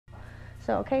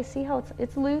So, okay, see how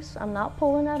it's loose? I'm not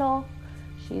pulling at all.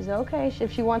 She's okay.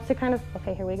 If she wants to kind of,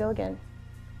 okay, here we go again.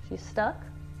 She's stuck.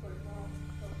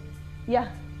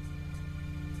 Yeah.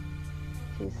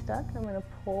 She's stuck. I'm gonna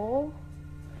pull,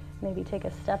 maybe take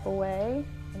a step away,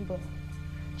 and boom.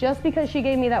 Just because she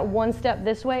gave me that one step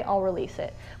this way, I'll release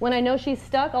it. When I know she's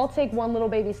stuck, I'll take one little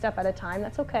baby step at a time.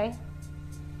 That's okay.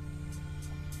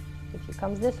 If she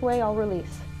comes this way, I'll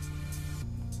release.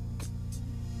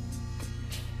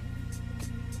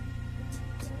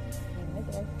 And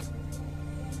I did.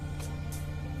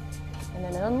 And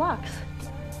then it unlocks.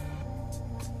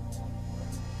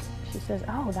 She says,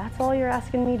 oh, that's all you're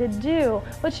asking me to do.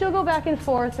 But she'll go back and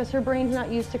forth because her brain's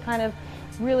not used to kind of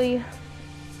really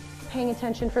paying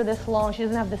attention for this long. She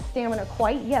doesn't have the stamina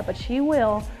quite yet, but she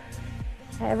will.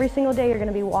 Every single day you're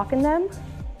gonna be walking them,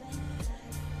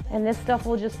 and this stuff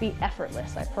will just be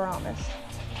effortless, I promise.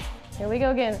 Here we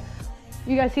go again.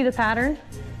 You guys see the pattern?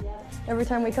 Every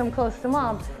time we come close to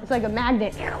mom, it's like a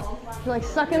magnet. You're like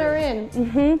sucking her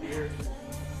in.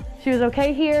 She was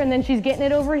okay here, and then she's getting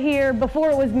it over here. Before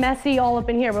it was messy all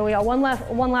up in here, but we got one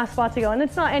last spot to go. And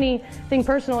it's not anything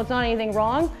personal, it's not anything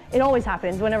wrong. It always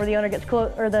happens whenever the owner gets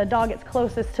close, or the dog gets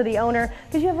closest to the owner,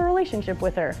 because you have a relationship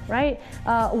with her, right?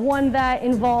 One that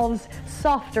involves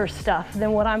softer stuff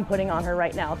than what I'm putting on her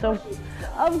right now. So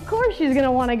of course she's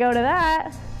gonna wanna go to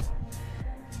that.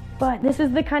 But this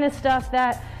is the kind of stuff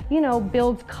that, you know,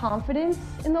 builds confidence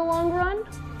in the long run.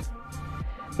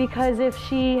 Because if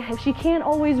she can't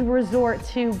always resort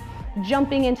to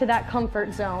jumping into that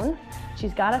comfort zone,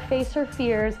 she's got to face her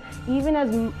fears. Even as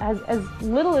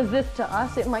little as this to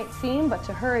us it might seem, but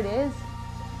to her it is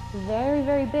very,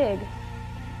 very big.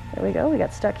 There we go, we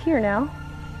got stuck here now.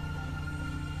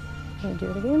 Let me do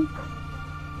it again.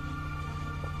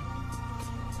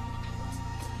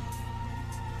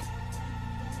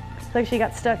 It's like she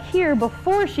got stuck here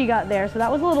before she got there, so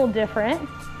that was a little different.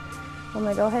 I'm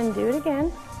gonna go ahead and do it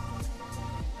again.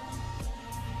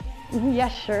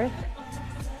 Yes, sure.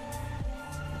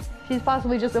 She's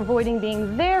possibly just avoiding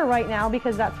being there right now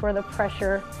because that's where the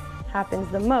pressure happens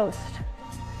the most.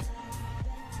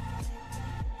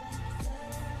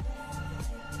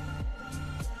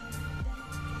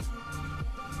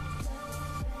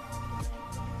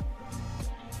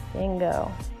 Bingo.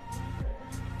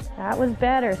 That was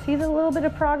better. See the little bit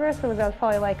of progress? That was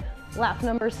probably like lap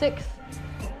number 6.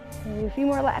 Maybe a few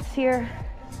more laps here.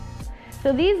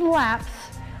 So these laps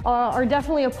are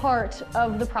definitely a part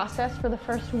of the process for the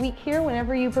first week here.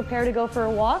 Whenever you prepare to go for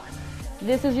a walk,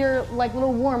 this is your like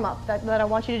little warm-up that I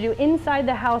want you to do inside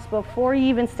the house before you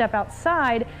even step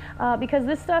outside, because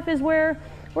this stuff is where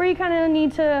you kind of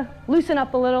need to loosen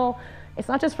up a little. It's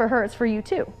not just for her, it's for you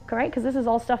too, right? Because this is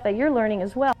all stuff that you're learning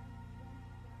as well.